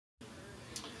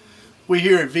We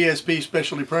here at VSP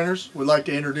Specialty Printers would like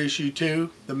to introduce you to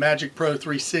the Magic Pro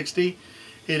 360.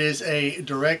 It is a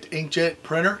direct inkjet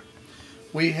printer.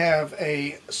 We have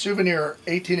a souvenir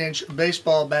 18-inch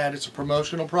baseball bat. It's a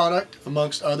promotional product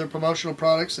amongst other promotional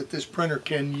products that this printer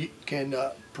can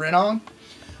print on.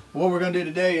 What we're going to do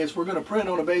today is we're going to print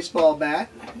on a baseball bat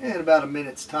in about a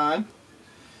minute's time.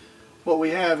 What we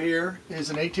have here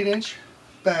is an 18-inch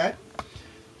bat.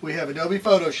 We have Adobe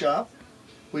Photoshop.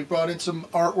 We brought in some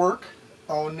artwork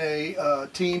on a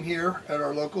team here at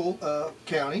our local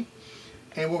county,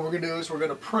 and what we're going to do is we're going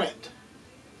to print.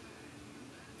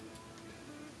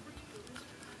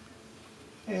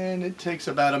 And it takes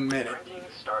about a minute. Printing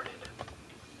started.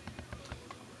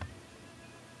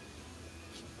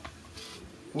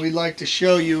 We'd like to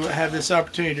show you, have this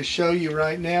opportunity to show you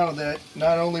right now that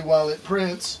not only while it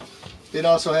prints, it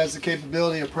also has the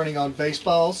capability of printing on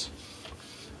baseballs,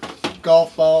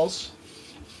 golf balls,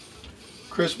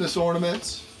 Christmas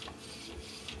ornaments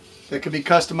that can be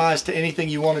customized to anything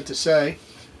you want it to say,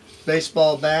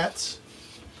 baseball bats.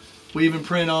 We even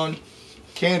print on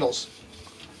candles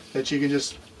that you can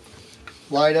just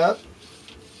light up,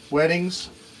 weddings,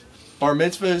 bar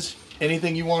mitzvahs,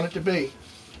 anything you want it to be.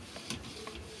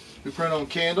 We print on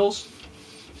candles.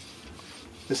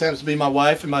 This happens to be my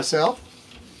wife and myself,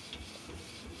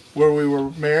 where we were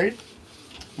married,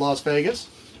 Las Vegas,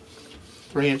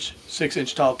 3-inch,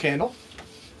 6-inch tall candle.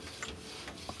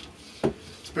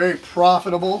 It's a very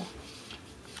profitable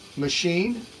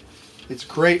machine. It's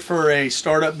great for a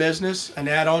startup business, an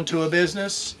add-on to a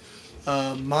business.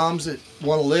 Moms that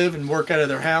want to live and work out of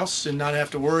their house and not have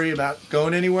to worry about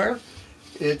going anywhere.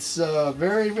 It's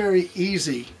very, very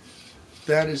easy.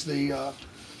 That is the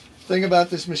thing about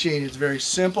this machine. It's very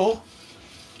simple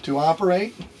to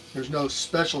operate. There's no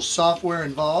special software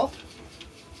involved.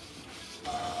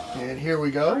 And here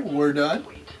we go. We're done.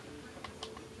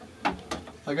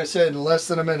 Like I said, in less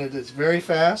than a minute. It's very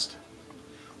fast.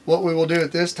 What we will do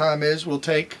at this time is we'll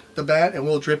take the bat and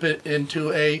we'll drip it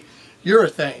into a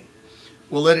urethane.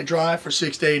 We'll let it dry for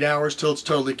 6 to 8 hours till it's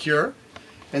totally cured.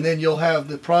 And then you'll have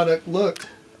the product look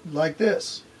like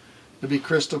this. It'll be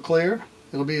crystal clear.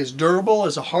 It'll be as durable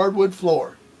as a hardwood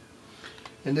floor.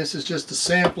 And this is just a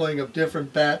sampling of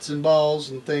different bats and balls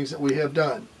and things that we have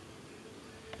done.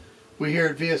 We here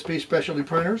at VSP Specialty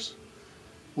Printers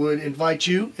would invite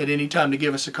you at any time to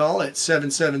give us a call at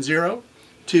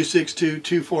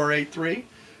 770-262-2483.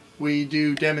 We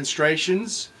do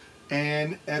demonstrations,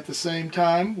 and at the same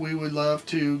time we would love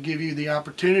to give you the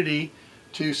opportunity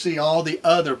to see all the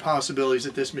other possibilities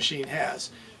that this machine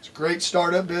has. It's a great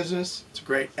startup business. It's a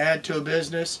great add to a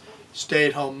business.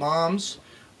 Stay-at-home moms,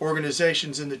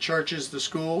 organizations in the churches, the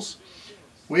schools.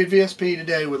 We at VSP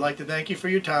today would like to thank you for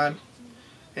your time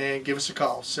and give us a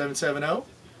call,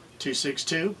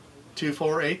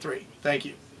 770-262-2483. Thank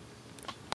you.